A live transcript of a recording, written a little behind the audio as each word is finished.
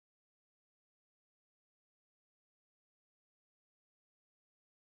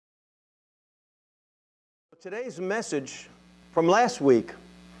Today's message from last week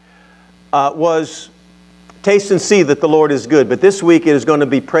was taste and see that the Lord is good. But this week it is going to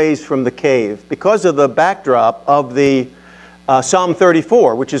be praise from the cave because of the backdrop of the Psalm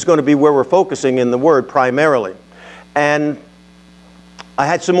 34, which is going to be where we're focusing in the Word primarily. And I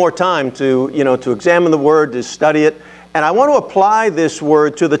had some more time to examine the Word, to study it. And I want to apply this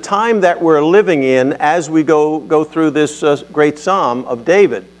Word to the time that we're living in as we go through this great Psalm of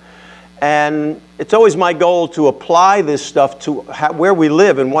David. And it's always my goal to apply this stuff to where we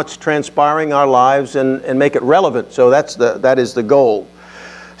live and what's transpiring in our lives and make it relevant. So that is the goal.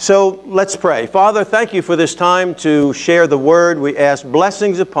 So let's pray. Father, thank you for this time to share the Word. We ask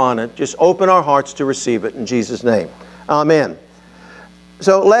blessings upon it. Just open our hearts to receive it in Jesus' name. Amen.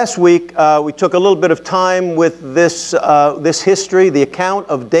 So last week we took a little bit of time with this history, the account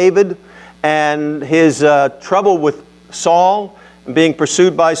of David and his trouble with Saul, being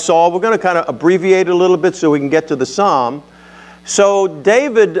pursued by Saul. We're going to kind of abbreviate it a little bit so we can get to the Psalm. So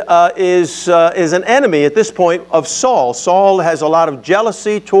David is an enemy at this point of Saul. Saul has a lot of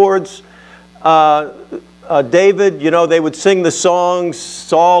jealousy towards David. You know, they would sing the songs,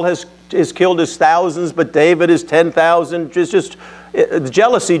 Saul has killed his thousands, but David is 10,000. The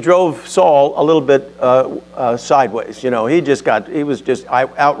jealousy drove Saul a little bit sideways. You know, he was just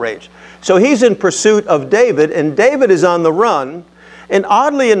outraged. So he's in pursuit of David, and David is on the run. And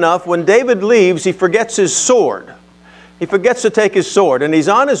oddly enough, when David leaves, he forgets his sword. He forgets to take his sword. And he's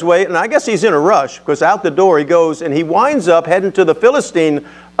on his way, and I guess he's in a rush, because out the door he goes, and he winds up heading to the Philistine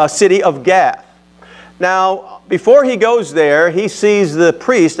city of Gath. Now, before he goes there, he sees the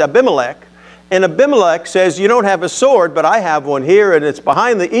priest, Abimelech. And Abimelech says, "You don't have a sword, but I have one here, and it's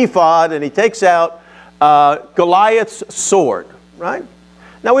behind the ephod." And he takes out Goliath's sword, right?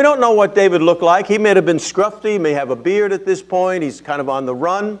 Now, we don't know what David looked like. He may have been scruffy, may have a beard at this point. He's kind of on the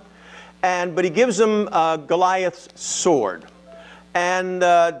run. But he gives him Goliath's sword. And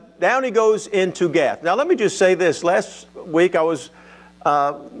down he goes into Gath. Now, let me just say this. Last week I was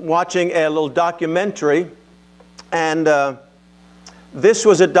watching a little documentary. And this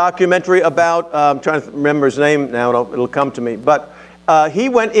was a documentary about, I'm trying to remember his name now, it'll come to me. But he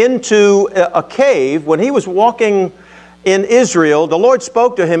went into a cave when he was walking in Israel. The Lord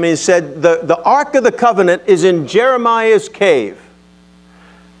spoke to him and he said, the Ark of the Covenant is in Jeremiah's cave.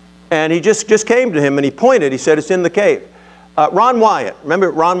 And he just came to him and he pointed. He said, it's in the cave. Ron Wyatt,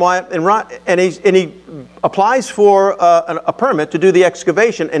 remember Ron Wyatt? And he applies for a permit to do the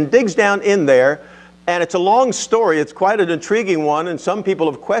excavation and digs down in there. And it's a long story. It's quite an intriguing one. And some people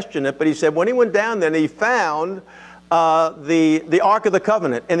have questioned it. But he said when he went down there and he found the Ark of the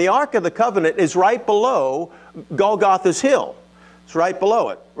Covenant. And the Ark of the Covenant is right below Golgotha's hill. It's right below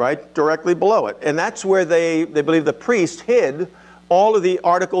it, right directly below it. And that's where they believe the priests hid all of the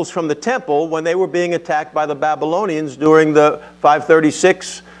articles from the temple when they were being attacked by the Babylonians during the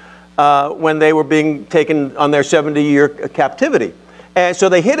 536 when they were being taken on their 70-year captivity. And so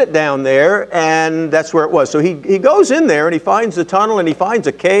they hid it down there, and that's where it was. So he goes in there and he finds the tunnel and he finds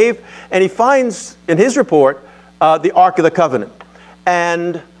a cave and he finds, in his report, the Ark of the Covenant.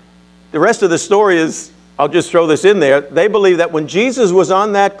 And the rest of the story is, I'll just throw this in there. They believe that when Jesus was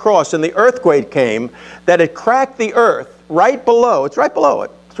on that cross and the earthquake came, that it cracked the earth right below. It's right below it.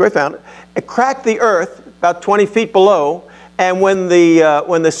 That's where I found it. It cracked the earth about 20 feet below. And when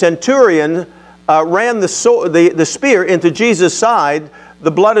the centurion ran the spear into Jesus' side, the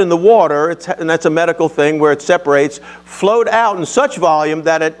blood in the water, and that's a medical thing where it separates, flowed out in such volume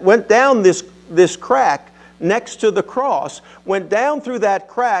that it went down this crack next to the cross, went down through that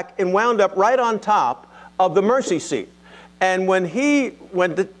crack and wound up right on top of the mercy seat. And when he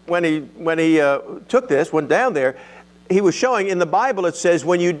took this, went down there, he was showing in the Bible, it says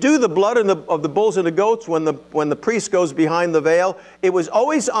when you do the blood of the bulls and the goats, when the priest goes behind the veil, it was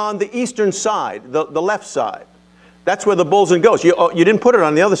always on the eastern side, the left side. That's where the bulls and goats, you didn't put it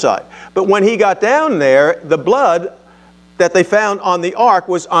on the other side. But when he got down there, the blood that they found on the ark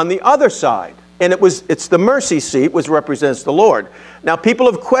was on the other side. And it's the mercy seat, which represents the Lord. Now, people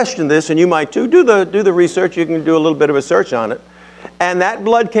have questioned this, and you might too. Do the research. You can do a little bit of a search on it. And that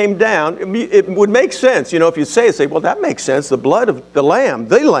blood came down. It would make sense, you know, if you say, well, that makes sense. The blood of the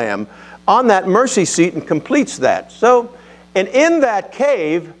lamb, on that mercy seat and completes that. So, and in that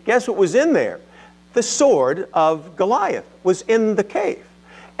cave, guess what was in there? The sword of Goliath was in the cave.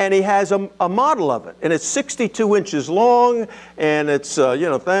 And he has a model of it. And it's 62 inches long. And it's,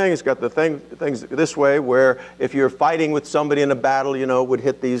 it's got the things this way where if you're fighting with somebody in a battle, it would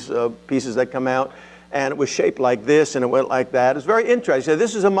hit these pieces that come out. And it was shaped like this and it went like that. It's very interesting.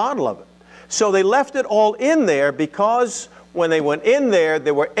 This is a model of it. So they left it all in there because when they went in there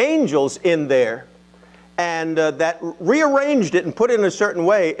were angels in there and that rearranged it and put it in a certain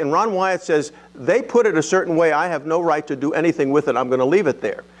way. And Ron Wyatt says, they put it a certain way. I have no right to do anything with it. I'm going to leave it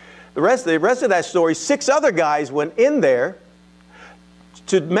there. The rest of that story, 6 other guys went in there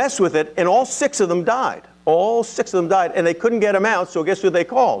to mess with it, and all 6 of them died. All 6 of them died, and they couldn't get him out, so guess who they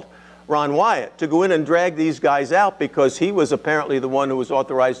called? Ron Wyatt, to go in and drag these guys out, because he was apparently the one who was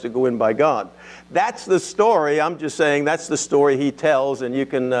authorized to go in by God. That's the story. I'm just saying that's the story he tells, and you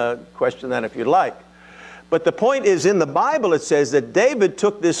can question that if you'd like. But the point is, in the Bible it says that David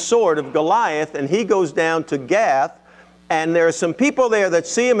took this sword of Goliath, and he goes down to Gath, and there are some people there that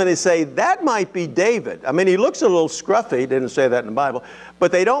see him and they say, that might be David. I mean, he looks a little scruffy. He didn't say that in the Bible.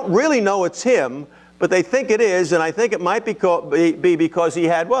 But they don't really know it's him, but they think it is, and I think it might be because he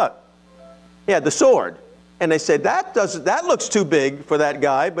had what? He had the sword. And they said, that looks too big for that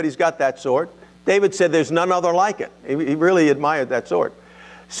guy, but he's got that sword. David said there's none other like it. He really admired that sword.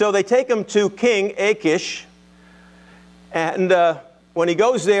 So they take him to King Achish, and when he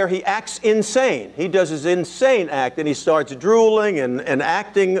goes there, he acts insane. He does his insane act, and he starts drooling and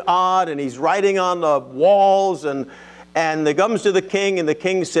acting odd, and he's writing on the walls, and he comes to the king, and the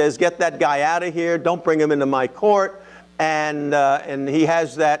king says, get that guy out of here, don't bring him into my court. And he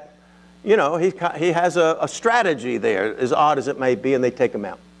has that, you know, he has a strategy there, as odd as it may be, and they take him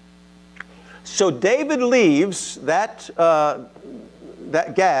out. So David leaves that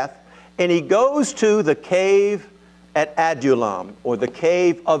Gath, and he goes to the cave at Adullam, or the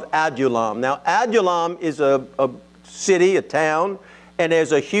cave of Adullam. Now, Adullam is a city, a town, and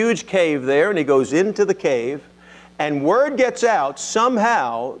there's a huge cave there, and he goes into the cave, and word gets out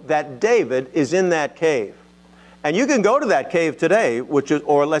somehow that David is in that cave. And you can go to that cave today, which is,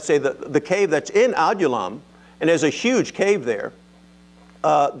 or let's say the cave that's in Adullam, and there's a huge cave there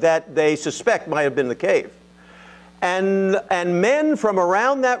that they suspect might have been the cave. And men from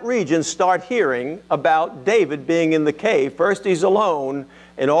around that region start hearing about David being in the cave. First he's alone,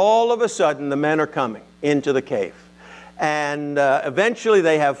 and all of a sudden the men are coming into the cave. And eventually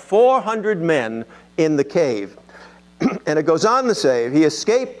they have 400 men in the cave. And it goes on to say, he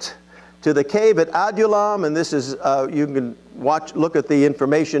escaped to the cave at Adullam, and this is, you can look at the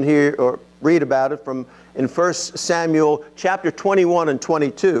information here, or read about it in 1 Samuel chapter 21 and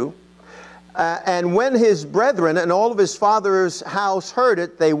 22. And when his brethren and all of his father's house heard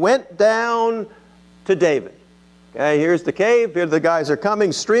it, they went down to David. Okay, here's the cave. Here the guys are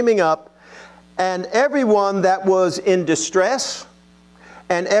coming, streaming up. And everyone that was in distress,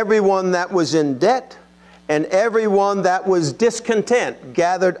 and everyone that was in debt, and everyone that was discontent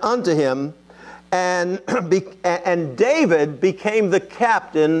gathered unto him. And David became the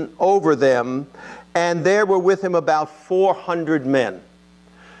captain over them. And there were with him about 400 men.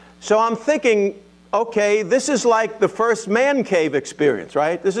 So I'm thinking, okay, this is like the first man cave experience,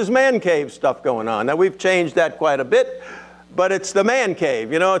 right? This is man cave stuff going on. Now, we've changed that quite a bit, but it's the man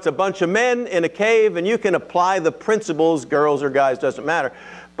cave. You know, it's a bunch of men in a cave, and you can apply the principles, girls or guys, doesn't matter.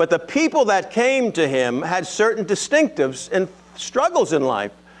 But the people that came to him had certain distinctives and struggles in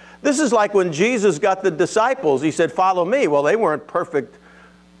life. This is like when Jesus got the disciples. He said, follow me. Well, they weren't perfect,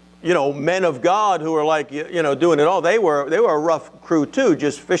 you know, men of God who were like, you know, doing it all. They were a rough crew too,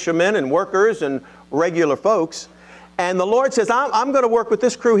 just fishermen and workers and regular folks. And the Lord says, I'm going to work with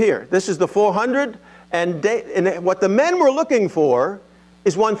this crew here. This is the 400. And what the men were looking for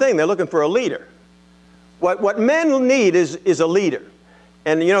is one thing. They're looking for a leader. What men need is a leader.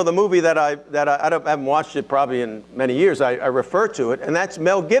 And you know, the movie that I haven't watched it probably in many years, I refer to it, and that's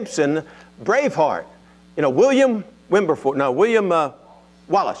Mel Gibson, Braveheart. You know, William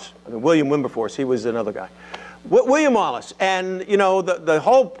Wallace. I mean, William Wilberforce, he was another guy. William Wallace. And you know, the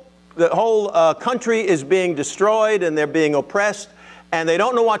whole country is being destroyed, and they're being oppressed, and they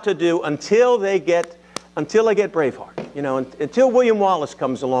don't know what to do until they get Braveheart. You know, until William Wallace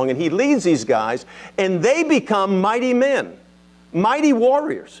comes along, and he leads these guys, and they become mighty men. Mighty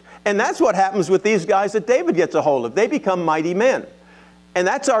warriors. And that's what happens with these guys that David gets a hold of. They become mighty men. And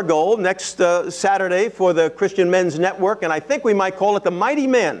that's our goal next Saturday for the Christian Men's Network. And I think we might call it the Mighty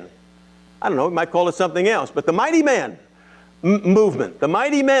Men. I don't know, we might call it something else. But the Mighty Men movement. The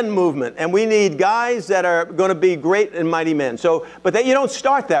Mighty Men movement. And we need guys that are going to be great and mighty men. But you don't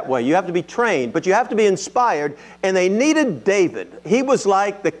start that way. You have to be trained. But you have to be inspired. And they needed David. He was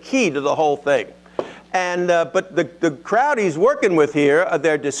like the key to the whole thing. And but the crowd he's working with here,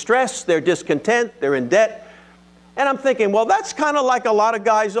 they're distressed, they're discontent, they're in debt. And I'm thinking, well, that's kind of like a lot of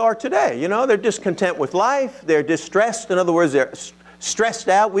guys are today. You know, they're discontent with life, they're distressed. In other words, they're stressed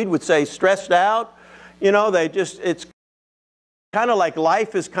out. We would say stressed out. You know, it's kind of like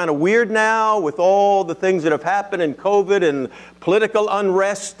life is kind of weird now with all the things that have happened in COVID and political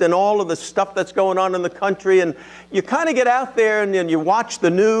unrest and all of the stuff that's going on in the country. And you kind of get out there and you watch the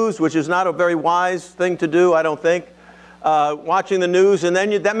news, which is not a very wise thing to do, I don't think, watching the news, and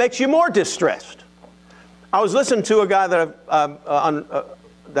then that makes you more distressed. I was listening to a guy that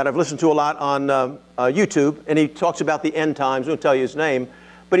I've listened to a lot on YouTube, and he talks about the end times. I won't tell you his name,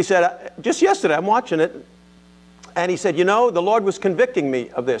 but he said, just yesterday, I'm watching it, and he said, you know, the Lord was convicting me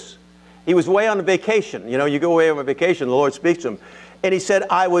of this. He was away on a vacation. You know, you go away on a vacation, the Lord speaks to him. And he said,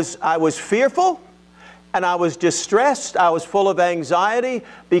 I was fearful, and I was distressed. I was full of anxiety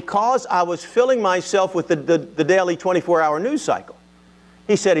because I was filling myself with the daily 24-hour news cycle.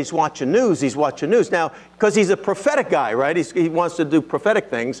 He said he's watching news. He's watching news. Now, because he's a prophetic guy, right? He wants to do prophetic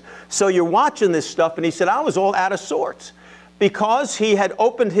things. So you're watching this stuff, and he said, I was all out of sorts because he had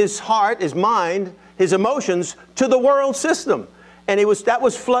opened his heart, his mind, his emotions to the world system. And that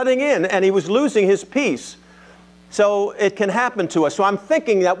was flooding in, and he was losing his peace. So it can happen to us. So I'm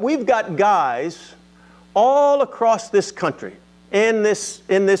thinking that we've got guys all across this country, in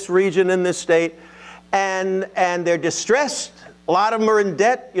this region, in this state, and they're distressed. A lot of them are in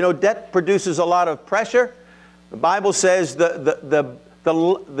debt. You know, debt produces a lot of pressure. The Bible says the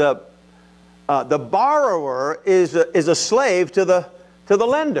borrower is a slave to the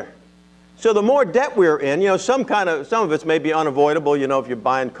lender. So the more debt we're in, you know, some of it's may be unavoidable, you know, if you're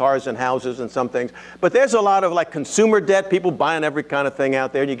buying cars and houses and some things. But there's a lot of like consumer debt, people buying every kind of thing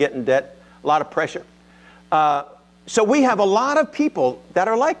out there, and you get in debt, a lot of pressure. So we have a lot of people that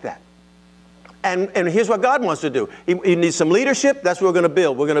are like that. And here's what God wants to do. He needs some leadership. That's what we're going to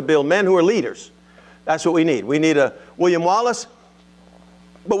build. We're going to build men who are leaders. That's what we need. We need a William Wallace,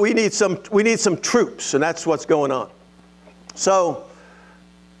 but we need some troops, and that's what's going on. So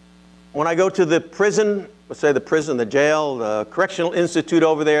when I go to the prison, let's say the prison, the jail, the correctional institute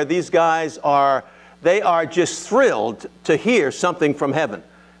over there, these guys are just thrilled to hear something from heaven.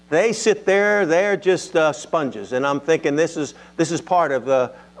 They sit there, they're just sponges, and I'm thinking this is part of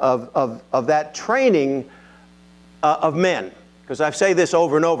that training of men, because I say this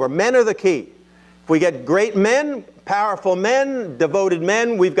over and over. Men are the key. If we get great men, powerful men, devoted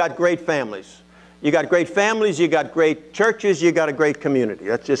men, we've got great families. You got great families, you got great churches, you got a great community.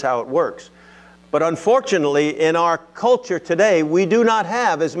 That's just how it works. But unfortunately, in our culture today, we do not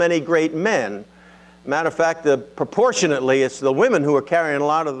have as many great men. Matter of fact, proportionately, it's the women who are carrying a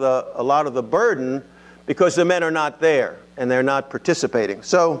lot of the burden because the men are not there and they're not participating.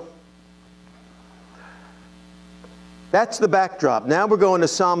 So that's the backdrop. Now we're going to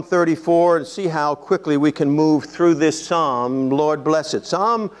Psalm 34 and see how quickly we can move through this psalm. Lord bless it.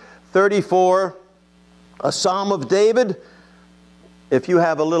 Psalm 34. A psalm of David. If you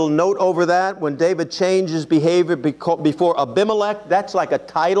have a little note over that, when David changed his behavior before Abimelech, that's like a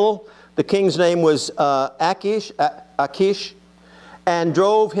title. The king's name was Achish, and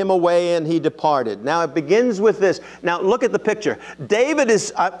drove him away, and he departed. Now it begins with this. Now look at the picture. David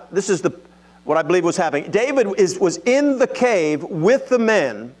is, this is what I believe was happening. David was in the cave with the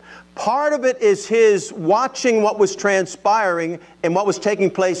men. Part of it is his watching what was transpiring and what was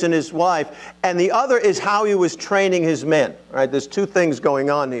taking place in his life. And the other is how he was training his men. Right? There's two things going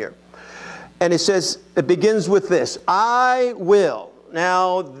on here. And it says, it begins with this. I will.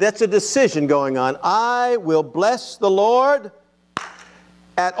 Now, that's a decision going on. I will bless the Lord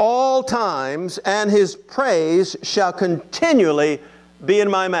at all times, and his praise shall continually be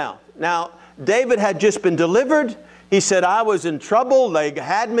in my mouth. Now, David had just been delivered. He said, I was in trouble. They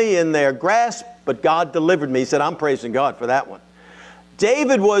had me in their grasp, but God delivered me. He said, I'm praising God for that one.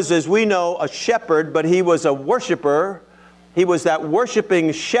 David was, as we know, a shepherd, but he was a worshiper. He was that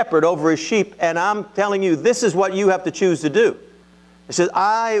worshiping shepherd over his sheep. And I'm telling you, this is what you have to choose to do. It says,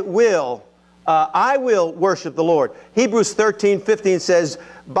 I will worship the Lord. Hebrews 13:15 says,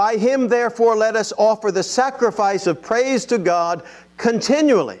 by him, therefore, let us offer the sacrifice of praise to God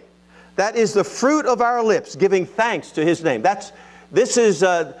continually. That is the fruit of our lips, giving thanks to his name. This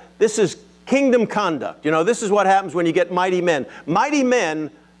is kingdom conduct. You know, this is what happens when you get mighty men. Mighty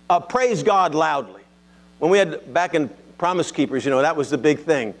men praise God loudly. When we had back in Promise Keepers, you know, that was the big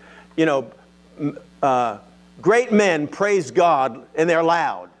thing. You know, great men praise God, and they're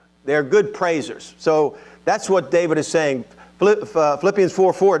loud. They're good praisers. So that's what David is saying. Philippians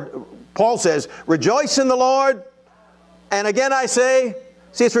 4:4, Paul says, rejoice in the Lord. And again I say,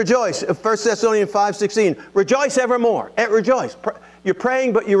 see, it's rejoice. 1 Thessalonians 5:16, rejoice evermore. Rejoice. You're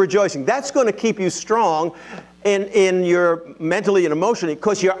praying, but you're rejoicing. That's going to keep you strong in your mentally and emotionally,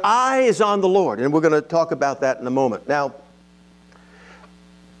 because your eye is on the Lord. And we're going to talk about that in a moment. Now,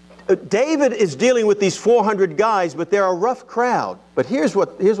 David is dealing with these 400 guys, but they're a rough crowd. But here's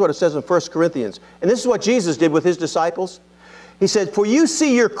what it says in 1 Corinthians. And this is what Jesus did with his disciples. He said, "For you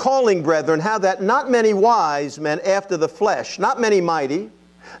see your calling, brethren, how that not many wise men after the flesh, not many mighty,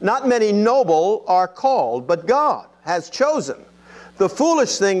 not many noble are called, but God has chosen the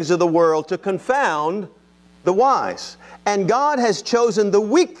foolish things of the world to confound the wise. And God has chosen the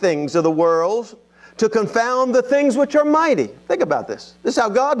weak things of the world to confound the things which are mighty." Think about this. This is how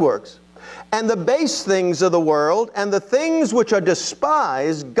God works. "And the base things of the world, and the things which are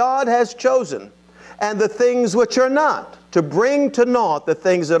despised, God has chosen, and the things which are not, to bring to naught the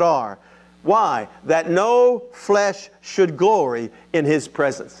things that are." Why? "That no flesh should glory in his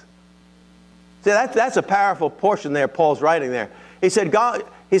presence." See, that's a powerful portion there Paul's writing there. He said,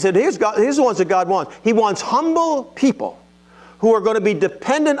 here's the ones that God wants. He wants humble people who are going to be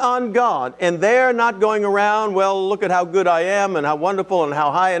dependent on God, and they're not going around, "Well, look at how good I am and how wonderful and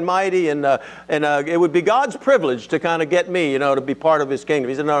how high and mighty, and it would be God's privilege to kind of get me, to be part of his kingdom."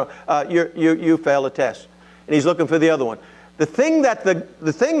 He said, "No, you fail a test." And he's looking for the other one. The thing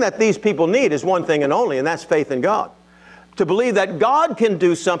that these people need is one thing and only, and that's faith in God. To believe that God can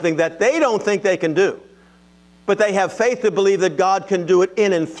do something that they don't think they can do, but they have faith to believe that God can do it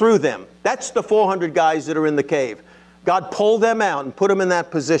in and through them. That's the 400 guys that are in the cave. God pulled them out and put them in that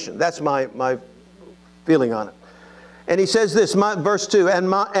position. That's my feeling on it. And he says this, verse 2, and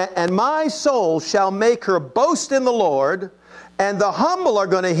my soul shall make her boast in the Lord, and the humble are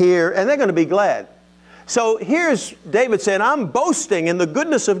going to hear, and they're going to be glad. So here's David saying, I'm boasting in the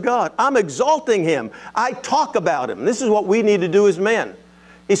goodness of God. I'm exalting him. I talk about him. This is what we need to do as men.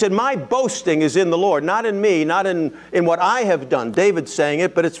 He said, my boasting is in the Lord, not in me, not in what I have done. David's saying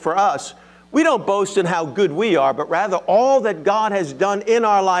it, but it's for us. We don't boast in how good we are, but rather all that God has done in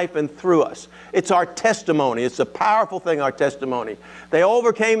our life and through us. It's our testimony. It's a powerful thing, our testimony. They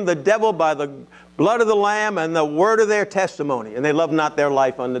overcame the devil by the blood of the Lamb and the word of their testimony, and they loved not their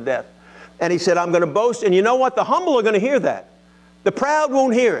life unto death. And he said, I'm going to boast. And you know what? The humble are going to hear that. The proud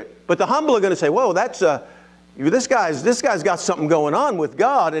won't hear it, but the humble are going to say, whoa, this guy's got something going on with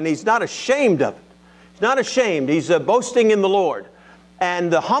God, and he's not ashamed of it. He's not ashamed. He's boasting in the Lord.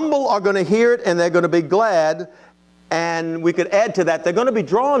 And the humble are going to hear it, and they're going to be glad. And we could add to that, they're going to be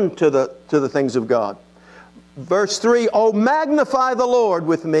drawn to the things of God. Verse 3, oh, magnify the Lord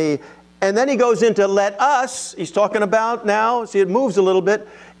with me. And then he goes into let us, he's talking about now, see it moves a little bit,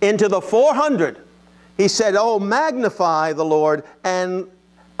 into the 400. He said, oh, magnify the Lord and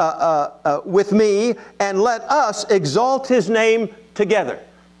with me, and let us exalt his name together.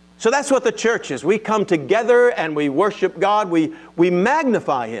 So that's what the church is. We come together and we worship God. We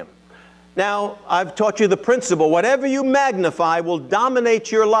magnify him. Now, I've taught you the principle. Whatever you magnify will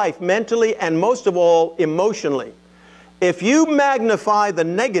dominate your life mentally and most of all emotionally. If you magnify the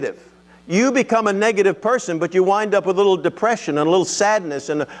negative, you become a negative person, but you wind up with a little depression and a little sadness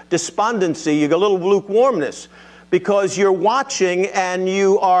and a despondency. You get a little lukewarmness because you're watching and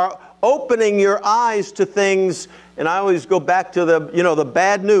you are opening your eyes to things. And I always go back to the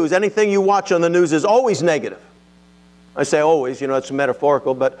bad news. Anything you watch on the news is always negative. I say always, it's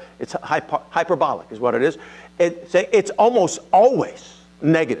metaphorical, but it's hyperbolic is what it is. It's almost always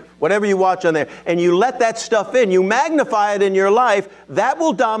negative, whatever you watch on there. And you let that stuff in, you magnify it in your life, that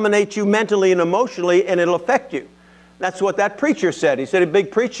will dominate you mentally and emotionally, and it'll affect you. That's what that preacher said. He said, a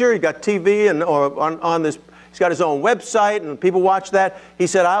big preacher, he got TV and on this, he's got his own website and people watch that. He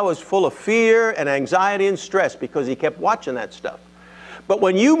said, I was full of fear and anxiety and stress because he kept watching that stuff. But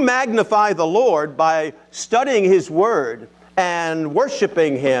when you magnify the Lord by studying his word and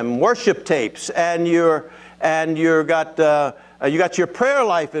worshiping him, worship tapes, and you got your prayer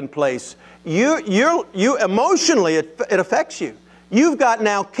life in place, you emotionally it affects you. You've got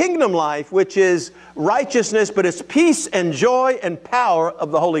now kingdom life, which is righteousness, but it's peace and joy and power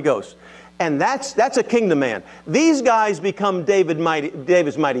of the Holy Ghost. And that's a kingdom man. These guys become David's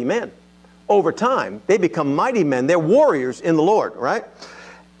mighty men. Over time, they become mighty men. They're warriors in the Lord, right?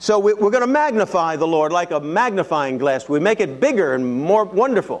 So we're going to magnify the Lord like a magnifying glass. We make it bigger and more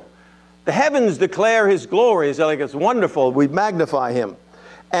wonderful. The heavens declare his glory. It's wonderful. We magnify him.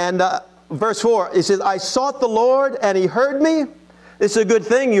 And verse 4, it says, I sought the Lord and he heard me. It's a good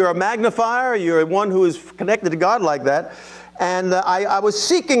thing. You're a magnifier. You're one who is connected to God like that. And I was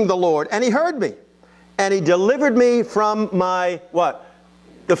seeking the Lord and he heard me. And he delivered me from my, what?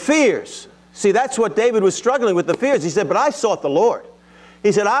 The fears. See, that's what David was struggling with, the fears. He said, but I sought the Lord.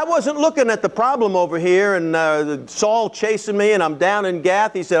 He said, I wasn't looking at the problem over here and Saul chasing me and I'm down in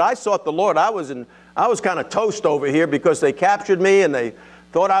Gath. He said, I sought the Lord. I was kind of toast over here because they captured me and they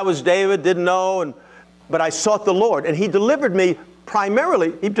thought I was David, didn't know. But I sought the Lord and he delivered me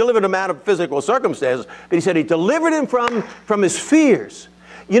primarily, he delivered him out of physical circumstances, but he said he delivered him from his fears.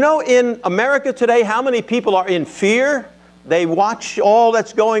 You know, in America today, how many people are in fear? They watch all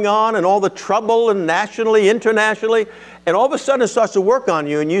that's going on and all the trouble, and nationally, internationally, and all of a sudden it starts to work on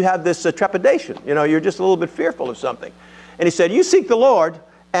you, and you have this trepidation. You know, you're just a little bit fearful of something. And he said, you seek the Lord,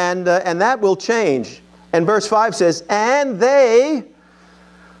 and that will change. And verse 5 says, and they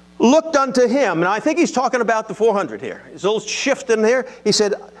looked unto him. And I think he's talking about the 400 here. There's a little shift in there. He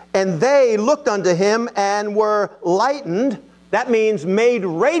said, and they looked unto him and were lightened. That means made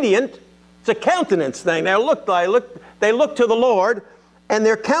radiant. It's a countenance thing. They looked to the Lord, and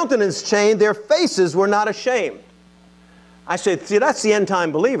their countenance changed. Their faces were not ashamed. I said, see, that's the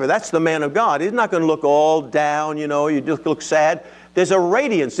end-time believer. That's the man of God. He's not going to look all down, you know, you just look sad. There's a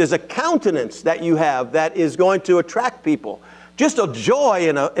radiance, there's a countenance that you have that is going to attract people. Just a joy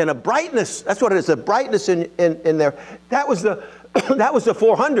and a brightness. That's what it is, a brightness in there. That was the, that was the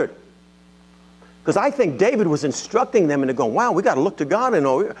 400. Because I think David was instructing them, and they're going, wow, we got to look to God,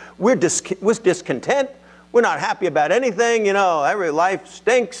 and we're discontent. We're not happy about anything, you know, every life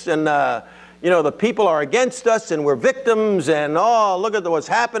stinks, and you know, the people are against us, and we're victims, and oh, look at what's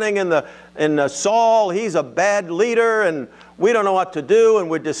happening in Saul. He's a bad leader, and we don't know what to do, and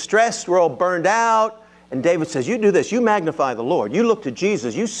we're distressed, we're all burned out. And David says, you do this, you magnify the Lord, you look to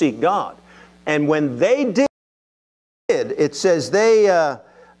Jesus, you seek God. And when they did, it says they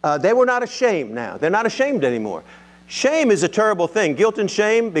were not ashamed now. They're not ashamed anymore. Shame is a terrible thing. Guilt and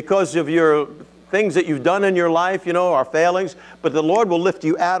shame because of your things that you've done in your life, you know, our failings. But the Lord will lift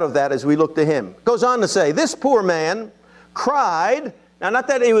you out of that as we look to him. Goes on to say, this poor man cried. Now, not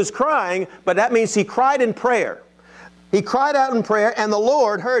that he was crying, but that means he cried in prayer. He cried out in prayer, and the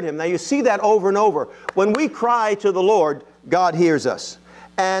Lord heard him. Now, you see that over and over. When we cry to the Lord, God hears us.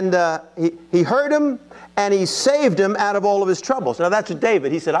 And he heard him, and he saved him out of all of his troubles. Now, that's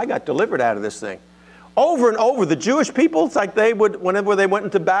David. He said, I got delivered out of this thing. Over and over, the Jewish people, it's like they would, whenever they went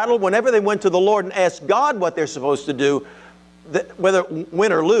into battle, whenever they went to the Lord and asked God what they're supposed to do, whether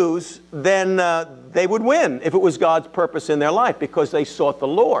win or lose, then they would win if it was God's purpose in their life, because they sought the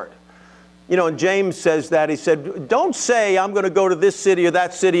Lord. You know, and James says that. He said, don't say, I'm going to go to this city or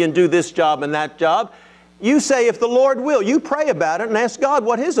that city and do this job and that job. You say, if the Lord will, you pray about it and ask God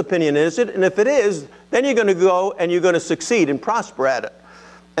what his opinion is. And if it is, then you're going to go and you're going to succeed and prosper at it.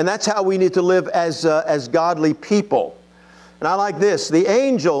 And that's how we need to live as godly people. And I like this. The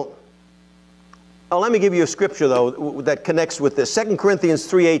angel, oh, let me give you a scripture, though, that connects with this. 2 Corinthians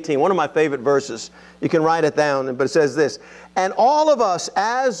 3:18, one of my favorite verses. You can write it down, but it says this. And all of us,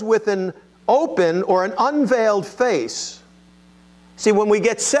 as with an open or an unveiled face. See, when we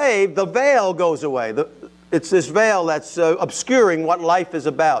get saved, the veil goes away. It's this veil that's obscuring what life is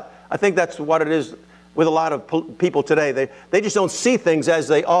about. I think that's what it is with a lot of people today. They just don't see things as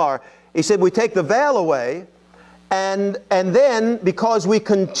they are. He said, we take the veil away, and then, because we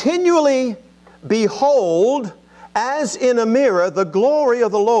continually behold, as in a mirror, the glory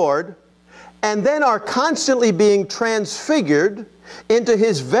of the Lord, and then are constantly being transfigured into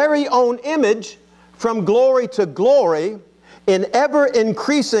his very own image from glory to glory in ever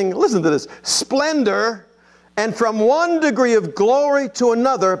increasing, listen to this, splendor, and from one degree of glory to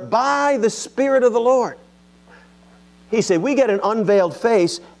another by the Spirit of the Lord. He said, we get an unveiled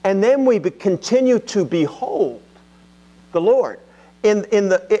face, and then we continue to behold the Lord. In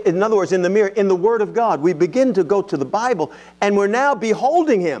other words, in the mirror, in the Word of God, we begin to go to the Bible, and we're now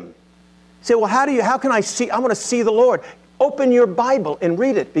beholding him. You say, well, how can I see? I want to see the Lord. Open your Bible and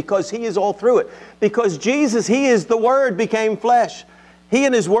read it, because he is all through it. Because Jesus, he is the Word became flesh. He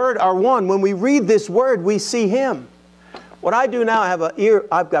and his Word are one. When we read this Word, we see him. What I do now, I've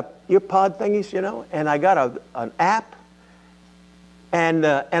got ear pod thingies, you know, and I got an app, and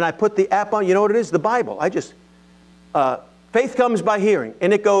I put the app on. You know what it is? The Bible. Faith comes by hearing,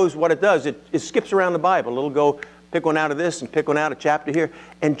 and it goes, what it does, it skips around the Bible. It'll go pick one out of this and pick one out, a chapter here,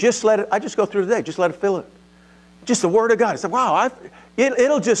 and just let it, I just go through the day, just let it fill it. Just the Word of God. It's like, wow,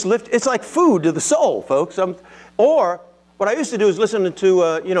 it'll just lift, it's like food to the soul, folks. Or what I used to do is listen to,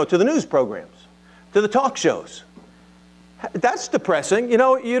 to the news programs, to the talk shows. That's depressing. You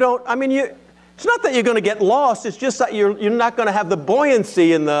know, it's not that you're going to get lost, it's just that you're not going to have the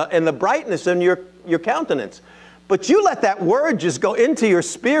buoyancy and the brightness in your countenance. But you let that Word just go into your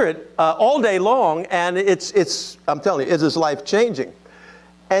spirit all day long, and I'm telling you, it is life-changing.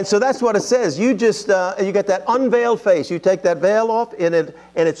 And so that's what it says. You just, you get that unveiled face. You take that veil off, and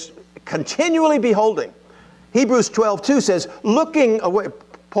it's continually beholding. Hebrews 12:2 says, looking away,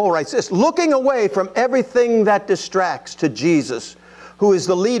 Paul writes this, looking away from everything that distracts to Jesus, who is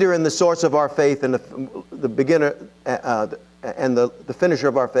the leader and the source of our faith and the beginner, and the finisher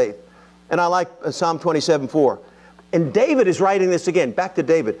of our faith. And I like Psalm 27:4. And David is writing this again. Back to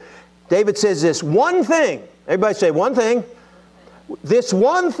David. David says this, one thing. Everybody say one thing. This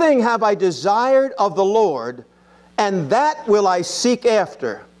one thing have I desired of the Lord, and that will I seek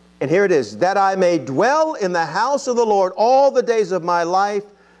after. And here it is, that I may dwell in the house of the Lord all the days of my life.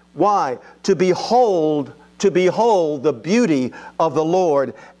 Why? To behold the beauty of the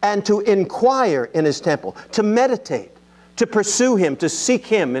Lord, and to inquire in His temple, to meditate, to pursue Him, to seek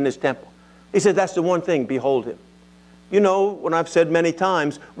Him in His temple. He said that's the one thing, behold Him. You know, when I've said many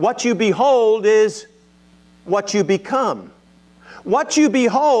times, what you behold is what you become. What you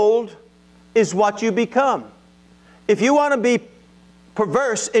behold is what you become. If you want to be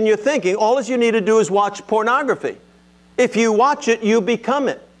perverse in your thinking, all you need to do is watch pornography. If you watch it, you become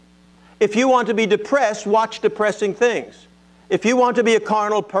it. If you want to be depressed, watch depressing things. If you want to be a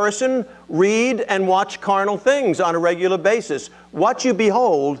carnal person, read and watch carnal things on a regular basis. What you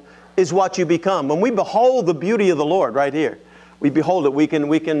behold is what you become. When we behold the beauty of the Lord right here, we behold it. We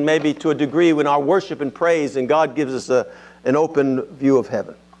can maybe to a degree when our worship and praise, and God gives us an open view of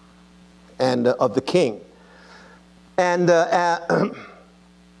heaven and of the King. And then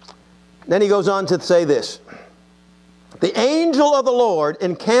he goes on to say this. The angel of the Lord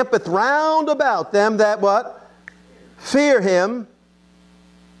encampeth round about them that what? Fear Him.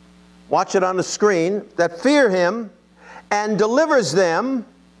 Watch it on the screen. That fear Him, and delivers them.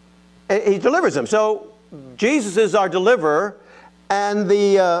 He delivers them. So Jesus is our deliverer, and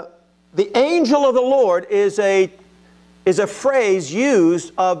the angel of the Lord is a phrase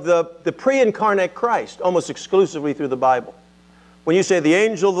used of the pre-incarnate Christ, almost exclusively through the Bible. When you say the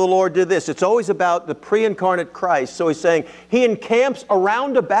angel of the Lord did this, it's always about the pre-incarnate Christ. So he's saying He encamps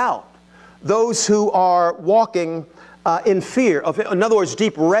around about those who are walking in fear of Him. In other words,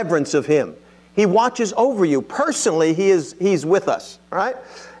 deep reverence of Him. He watches over you. Personally, He's with us. Right?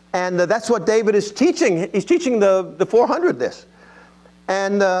 And that's what David is teaching. He's teaching the 400 this.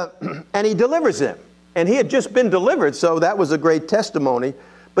 And He delivers them. And he had just been delivered, so that was a great testimony.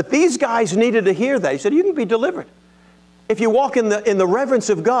 But these guys needed to hear that. He said, you can be delivered. If you walk in the reverence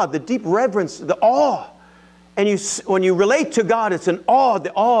of God, the deep reverence, the awe, and when you relate to God, it's an awe,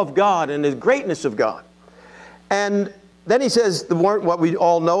 the awe of God and the greatness of God. And then he says, what we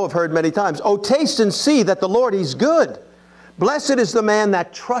all know, have heard many times, oh, taste and see that the Lord, He's good. Blessed is the man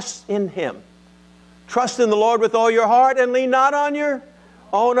that trusts in Him. Trust in the Lord with all your heart, and lean not on your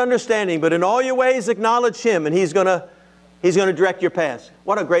own understanding, but in all your ways acknowledge Him, and He's going to direct your paths.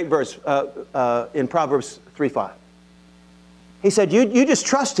 What a great verse in Proverbs 3:5. He said, you just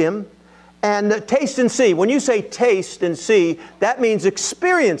trust Him and taste and see. When you say taste and see, that means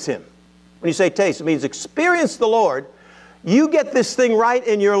experience Him. When you say taste, it means experience the Lord. You get this thing right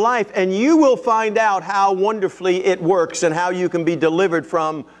in your life, and you will find out how wonderfully it works and how you can be delivered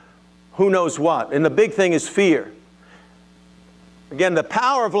from who knows what. And the big thing is fear. Again, the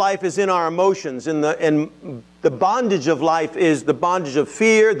power of life is in our emotions, and the bondage of life is the bondage of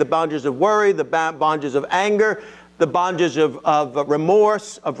fear, the bondage of worry, the bondage of anger, the bondage of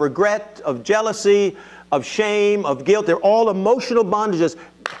remorse, of regret, of jealousy, of shame, of guilt. They're all emotional bondages.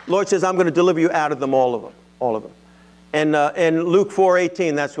 The Lord says, I'm going to deliver you out of them, all of them. And in Luke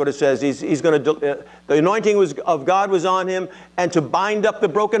 4:18, that's what it says. He's going to the anointing of God was on Him, and to bind up the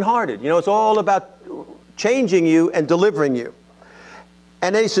brokenhearted. You know, it's all about changing you and delivering you.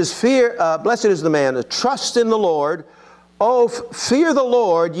 And then he says, blessed is the man that trusts in the Lord. Oh, fear the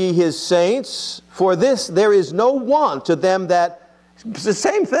Lord, ye His saints, for this there is no want to them that, it's the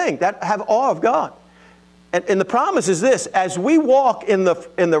same thing, that have awe of God. And the promise is this, as we walk in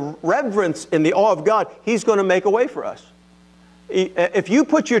the reverence, in the awe of God, He's going to make a way for us. If you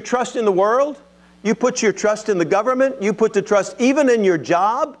put your trust in the world, you put your trust in the government, you put the trust even in your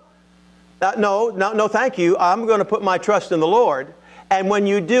job, no, thank you, I'm going to put my trust in the Lord. And when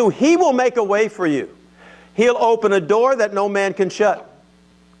you do, He will make a way for you. He'll open a door that no man can shut.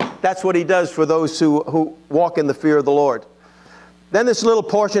 That's what He does for those who walk in the fear of the Lord. Then this little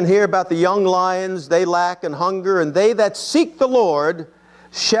portion here about the young lions, they lack and hunger, and they that seek the Lord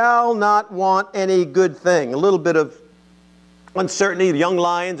shall not want any good thing. A little bit of uncertainty. The young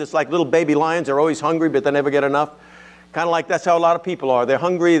lions, it's like little baby lions. They're always hungry, but they never get enough. Kind of like that's how a lot of people are. They're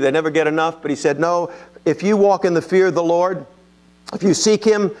hungry, they never get enough. But He said, no, if you walk in the fear of the Lord, if you seek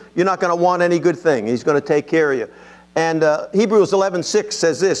Him, you're not going to want any good thing. He's going to take care of you. And Hebrews 11:6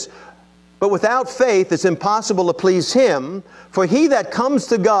 says this, but without faith it's impossible to please Him, for he that comes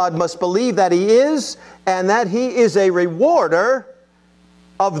to God must believe that He is, and that He is a rewarder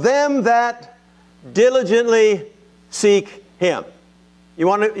of them that diligently seek Him.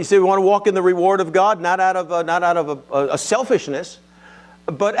 You say we want to walk in the reward of God, not out of a selfishness,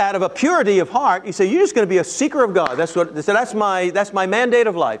 but out of a purity of heart. You say you're just going to be a seeker of God. That's my mandate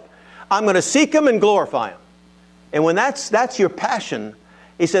of life. I'm going to seek Him and glorify Him. And when that's your passion,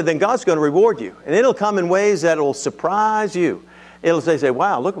 he said, then God's going to reward you. And it'll come in ways that will surprise you. It'll say,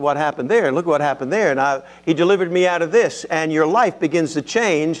 wow, look at what happened there. Look what happened there. And He delivered me out of this. And your life begins to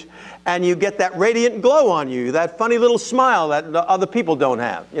change. And you get that radiant glow on you, that funny little smile that other people don't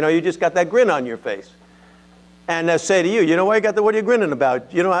have. You know, you just got that grin on your face. And they'll say to you, you know what are you grinning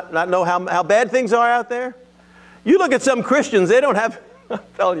about? You not know how bad things are out there? You look at some Christians, they don't have... I'm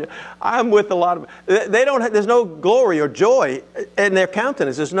telling you, I'm with a lot of... there's no glory or joy in their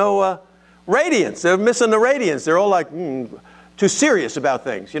countenance. There's no radiance. They're missing the radiance. They're all like, too serious about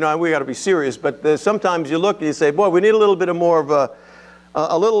things. You know, we got to be serious. But sometimes you look and you say, boy, we need a little bit of more of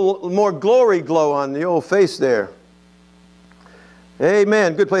a little more glory glow on the old face there.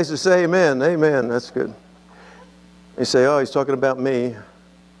 Amen. Good place to say amen. Amen. That's good. You say, oh, he's talking about me.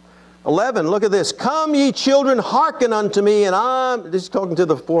 11, look at this. Come, ye children, hearken unto me, and this is talking to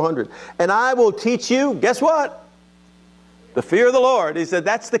the 400, and I will teach you, guess what? The fear of the Lord. He said,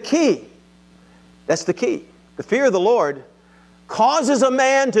 that's the key. That's the key. The fear of the Lord causes a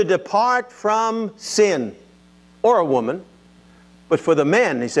man to depart from sin, or a woman. But for the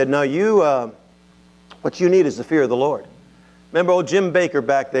men, he said, no, what you need is the fear of the Lord. Remember old Jim Baker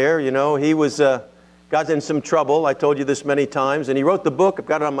back there, you know, he was... got in some trouble. I told you this many times. And he wrote the book. I've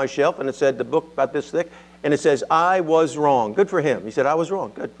got it on my shelf. And it said, the book about this thick. And it says, I was wrong. Good for him. He said, I was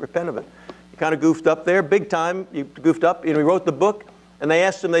wrong. Good. Repent of it. He kind of goofed up there. Big time. He goofed up. And he wrote the book. And they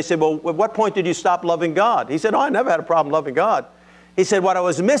asked him, they said, well, at what point did you stop loving God? He said, oh, I never had a problem loving God. He said, what I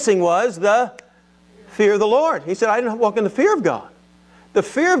was missing was the fear of the Lord. He said, I didn't walk in the fear of God. The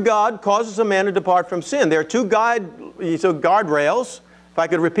fear of God causes a man to depart from sin. There are two guardrails. If I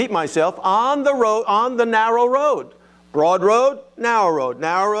could repeat myself, on the narrow road. Broad road, narrow road.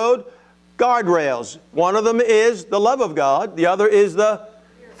 Narrow road, guardrails. One of them is the love of God. The other is the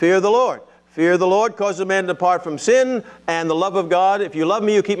fear of the Lord. Fear of the Lord causes a man to depart from sin, and the love of God, if you love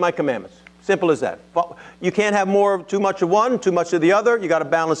me, you keep my commandments. Simple as that. You can't have too much of one, too much of the other. You got to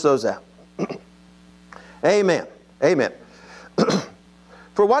balance those out. Amen. Amen.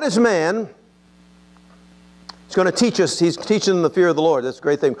 For what is man? He's going to teach us. He's teaching them the fear of the Lord. That's a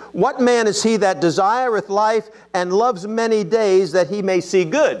great thing. What man is he that desireth life and loves many days that he may see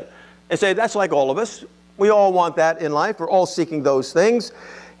good? And say, that's like all of us. We all want that in life. We're all seeking those things.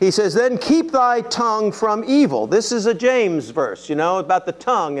 He says, then keep thy tongue from evil. This is a James verse, you know, about the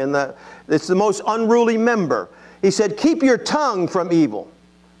tongue. And it's the most unruly member. He said, keep your tongue from evil.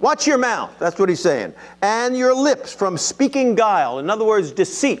 Watch your mouth. That's what he's saying. And your lips from speaking guile. In other words,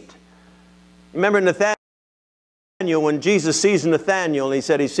 deceit. Remember Nathanael? When Jesus sees Nathanael, and he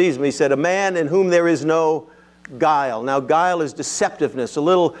said, he sees me, he said, a man in whom there is no guile. Now, guile is deceptiveness, a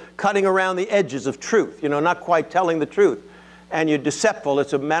little cutting around the edges of truth, you know, not quite telling the truth. And you're deceptive.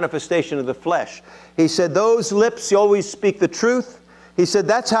 It's a manifestation of the flesh. He said, those lips, you always speak the truth. He said,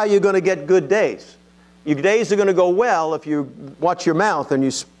 that's how you're going to get good days. Your days are going to go well if you watch your mouth and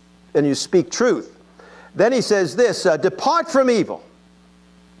you speak truth. Then he says this, depart from evil.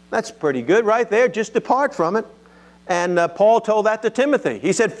 That's pretty good right there. Just depart from it. And Paul told that to Timothy.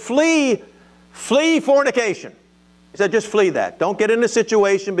 He said, flee fornication. He said, just flee that. Don't get in a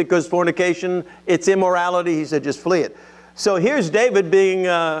situation because fornication, it's immorality. He said, just flee it. So here's David being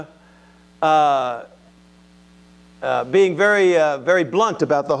very blunt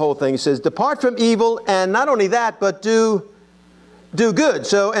about the whole thing. He says, depart from evil, and not only that, but do good.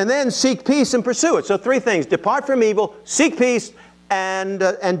 So, and then seek peace and pursue it. So three things. Depart from evil, seek peace, and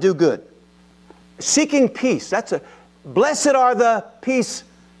do good. Seeking peace. Blessed are the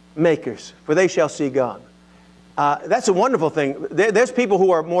peacemakers, for they shall see God. That's a wonderful thing. There's people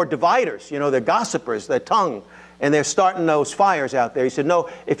who are more dividers. You know, they're gossipers, their tongue, and they're starting those fires out there. He said, no,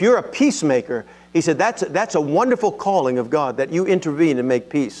 if you're a peacemaker, he said, that's a wonderful calling of God, that you intervene and make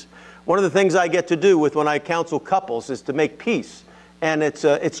peace. One of the things I get to do when I counsel couples is to make peace. And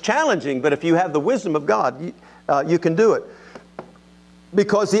it's challenging, but if you have the wisdom of God, you can do it.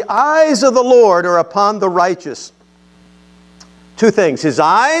 Because the eyes of the Lord are upon the righteous. Two things, his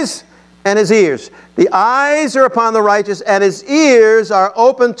eyes and his ears. The eyes are upon the righteous, and his ears are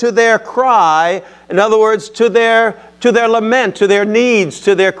open to their cry. In other words, to their lament, to their needs,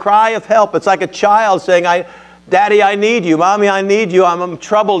 to their cry of help. It's like a child saying, Daddy, I need you. Mommy, I need you. I'm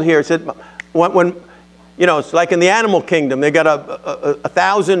troubled here. It said, you know, it's like in the animal kingdom. They got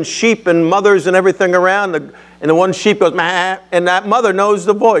 1,000 sheep and mothers and everything around. And the one sheep goes, meh, and that mother knows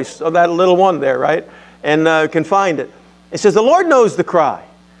the voice of that little one there, right? And can find it. It says the Lord knows the cry,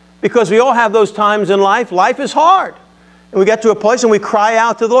 because we all have those times in life. Life is hard. And we get to a place and we cry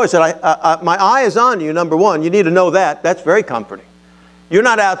out to the Lord. He said, my eye is on you, number one. You need to know that. That's very comforting. You're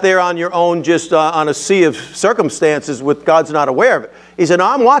not out there on your own, just on a sea of circumstances with God's not aware of it. He said, no,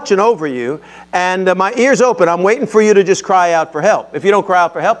 I'm watching over you, and my ear's open. I'm waiting for you to just cry out for help. If you don't cry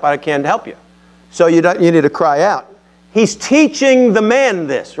out for help, I can't help you. So you need to cry out. He's teaching the men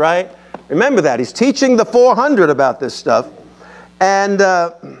this, right? Remember that. He's teaching the 400 about this stuff. And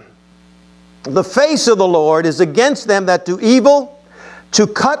the face of the Lord is against them that do evil, to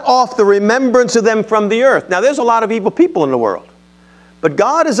cut off the remembrance of them from the earth. Now, there's a lot of evil people in the world. But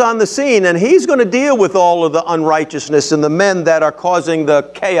God is on the scene, and He's going to deal with all of the unrighteousness and the men that are causing the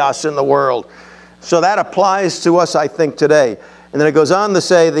chaos in the world. So that applies to us, I think, today. And then it goes on to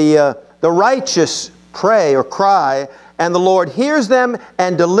say, the righteous pray or cry, and the Lord hears them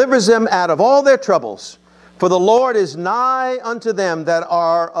and delivers them out of all their troubles. For the Lord is nigh unto them that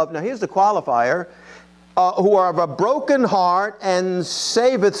are of, now here's the qualifier, who are of a broken heart, and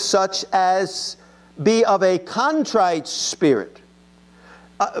saveth such as be of a contrite spirit.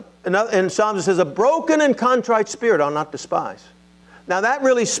 In Psalms it says, a broken and contrite spirit I'll not despise. Now that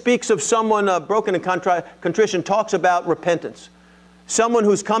really speaks of someone, broken and contrition talks about repentance. Someone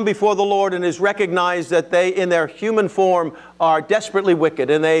who's come before the Lord and has recognized that they, in their human form, are desperately wicked.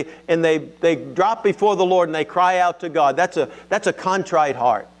 And they drop before the Lord and they cry out to God. That's a contrite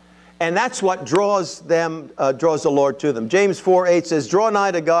heart. And that's what draws the Lord to them. James 4:8 says, draw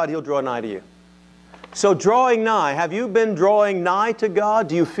nigh to God, He'll draw nigh to you. So drawing nigh, have you been drawing nigh to God?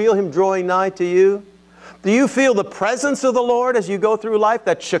 Do you feel Him drawing nigh to you? Do you feel the presence of the Lord as you go through life,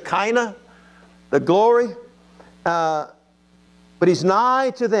 that Shekinah, the glory? But He's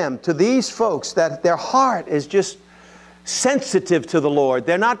nigh to them, to these folks, that their heart is just sensitive to the Lord.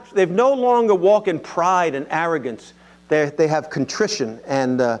 They've no longer walk in pride and arrogance. They have contrition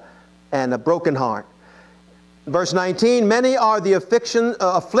and a broken heart. Verse 19, many are the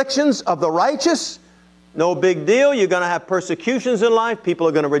afflictions of the righteous. No big deal. You're going to have persecutions in life. People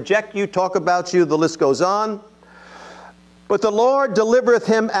are going to reject you, talk about you. The list goes on. But the Lord delivereth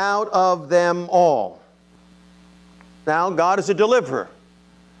him out of them all. Now, God is a deliverer.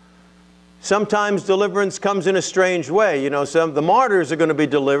 Sometimes deliverance comes in a strange way. You know, the martyrs are going to be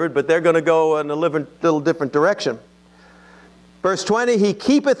delivered, but they're going to go in a little different direction. Verse 20, He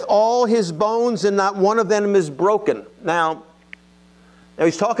keepeth all his bones, and not one of them is broken. Now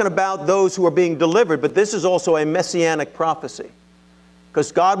he's talking about those who are being delivered, but this is also a messianic prophecy.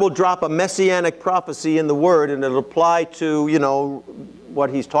 Because God will drop a messianic prophecy in the Word, and it'll apply to, you know,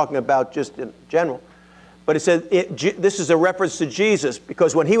 what He's talking about just in general. But it says, this is a reference to Jesus,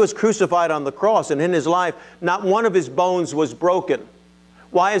 because when He was crucified on the cross and in His life, not one of His bones was broken.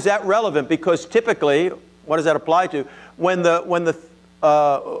 Why is that relevant? Because typically, what does that apply to? When the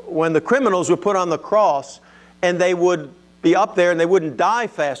criminals were put on the cross and they would be up there and they wouldn't die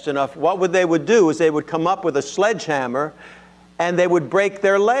fast enough, what they would do is they would come up with a sledgehammer and they would break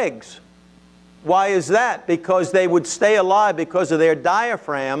their legs. Why is that? Because they would stay alive because of their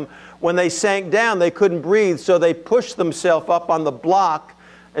diaphragm. When they sank down, they couldn't breathe, so they pushed themselves up on the block.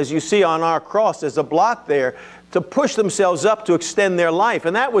 As you see on our cross, there's a block there, to push themselves up to extend their life.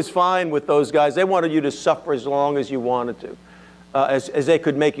 And that was fine with those guys. They wanted you to suffer as long as you wanted to, as they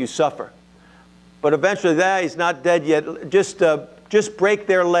could make you suffer. But eventually, he's not dead yet. Just break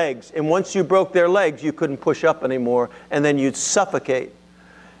their legs. And once you broke their legs, you couldn't push up anymore, and then you'd suffocate.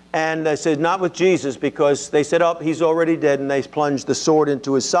 And they said, not with Jesus, because they said, oh, He's already dead, and they plunged the sword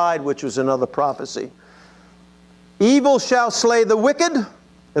into His side, which was another prophecy. Evil shall slay the wicked,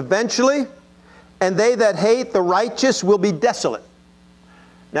 eventually, and they that hate the righteous will be desolate.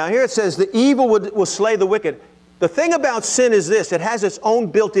 Now here it says, the evil will slay the wicked. The thing about sin is this, it has its own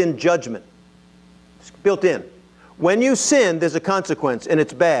built-in judgment. It's built in. When you sin, there's a consequence, and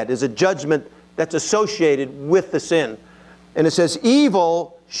it's bad. There's a judgment that's associated with the sin. And it says,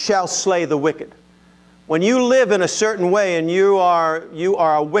 evil shall slay the wicked. When you live in a certain way and you are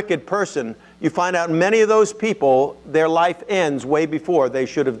a wicked person, you find out many of those people, their life ends way before they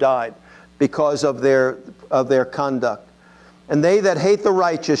should have died because of their conduct. And they that hate the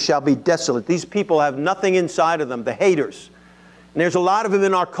righteous shall be desolate. These people have nothing inside of them, the haters. And there's a lot of them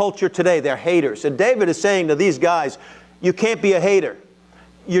in our culture today. They're haters. And David is saying to these guys, you can't be a hater.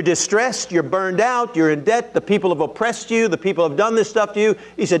 You're distressed, you're burned out, you're in debt, the people have oppressed you, the people have done this stuff to you.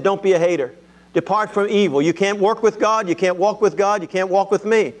 He said, don't be a hater. Depart from evil. You can't work with God, you can't walk with God, you can't walk with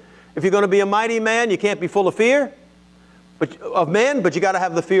me. If you're going to be a mighty man, you can't be full of fear of men, but you got to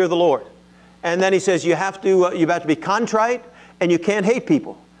have the fear of the Lord. And then he says you have to be contrite, and you can't hate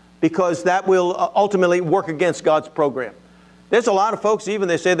people. because that will ultimately work against God's program. There's a lot of folks, even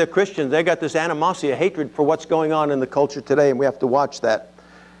they say they're Christians, they got this animosity, a hatred for what's going on in the culture today, and we have to watch that.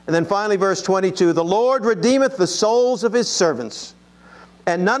 And then finally, verse 22, the Lord redeemeth the souls of His servants,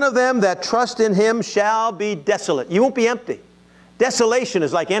 and none of them that trust in Him shall be desolate. You won't be empty. Desolation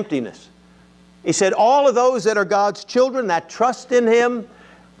is like emptiness. He said all of those that are God's children, that trust in Him,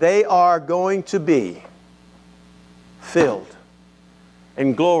 they are going to be filled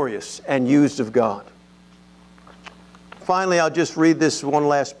and glorious and used of God. Finally, I'll just read this one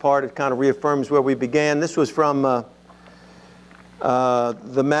last part. It kind of reaffirms where we began. This was from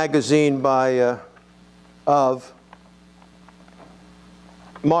the magazine of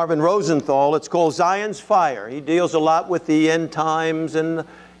Marvin Rosenthal. It's called Zion's Fire. He deals a lot with the end times, and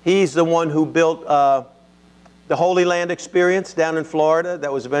he's the one who built the Holy Land Experience down in Florida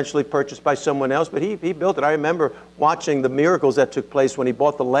that was eventually purchased by someone else, but he built it. I remember watching the miracles that took place when he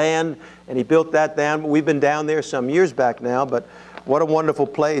bought the land and he built that down. We've been down there some years back now, but what a wonderful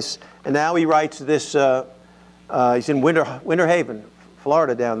place. And now he writes this, he's in Winter Haven,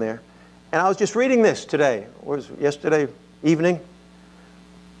 Florida down there. And I was just reading this today, or was it yesterday evening?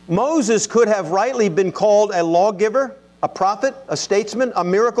 Moses could have rightly been called a lawgiver, a prophet, a statesman, a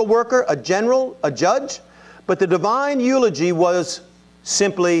miracle worker, a general, a judge. But the divine eulogy was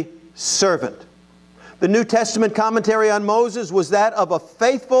simply servant. The New Testament commentary on Moses was that of a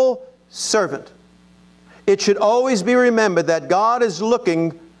faithful servant. It should always be remembered that God is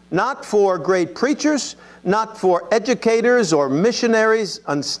looking not for great preachers, not for educators or missionaries.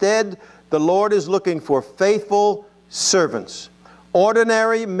 Instead, the Lord is looking for faithful servants.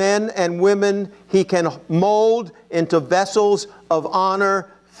 Ordinary men and women He can mold into vessels of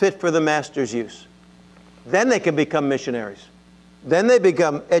honor fit for the Master's use. Then they can become missionaries. Then they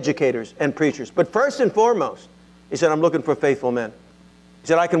become educators and preachers. But first and foremost, He said, I'm looking for faithful men. He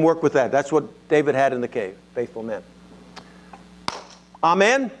said, I can work with that. That's what David had in the cave, faithful men.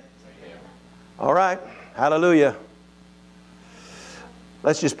 Amen? All right. Hallelujah.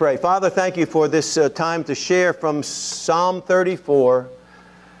 Let's just pray. Father, thank You for this time to share from Psalm 34.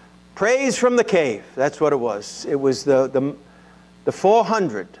 Praise from the cave. That's what it was. It was the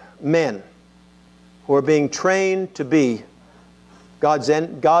 400 men who are being trained to be God's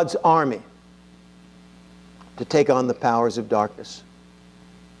army to take on the powers of darkness.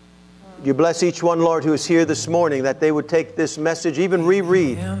 You bless each one, Lord, who is here this morning, that they would take this message, even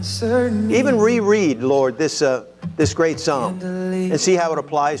reread, Lord, this great psalm, and see how it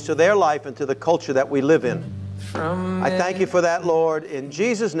applies to their life and to the culture that we live in. I thank You for that, Lord. In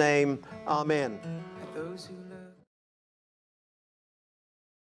Jesus' name, amen.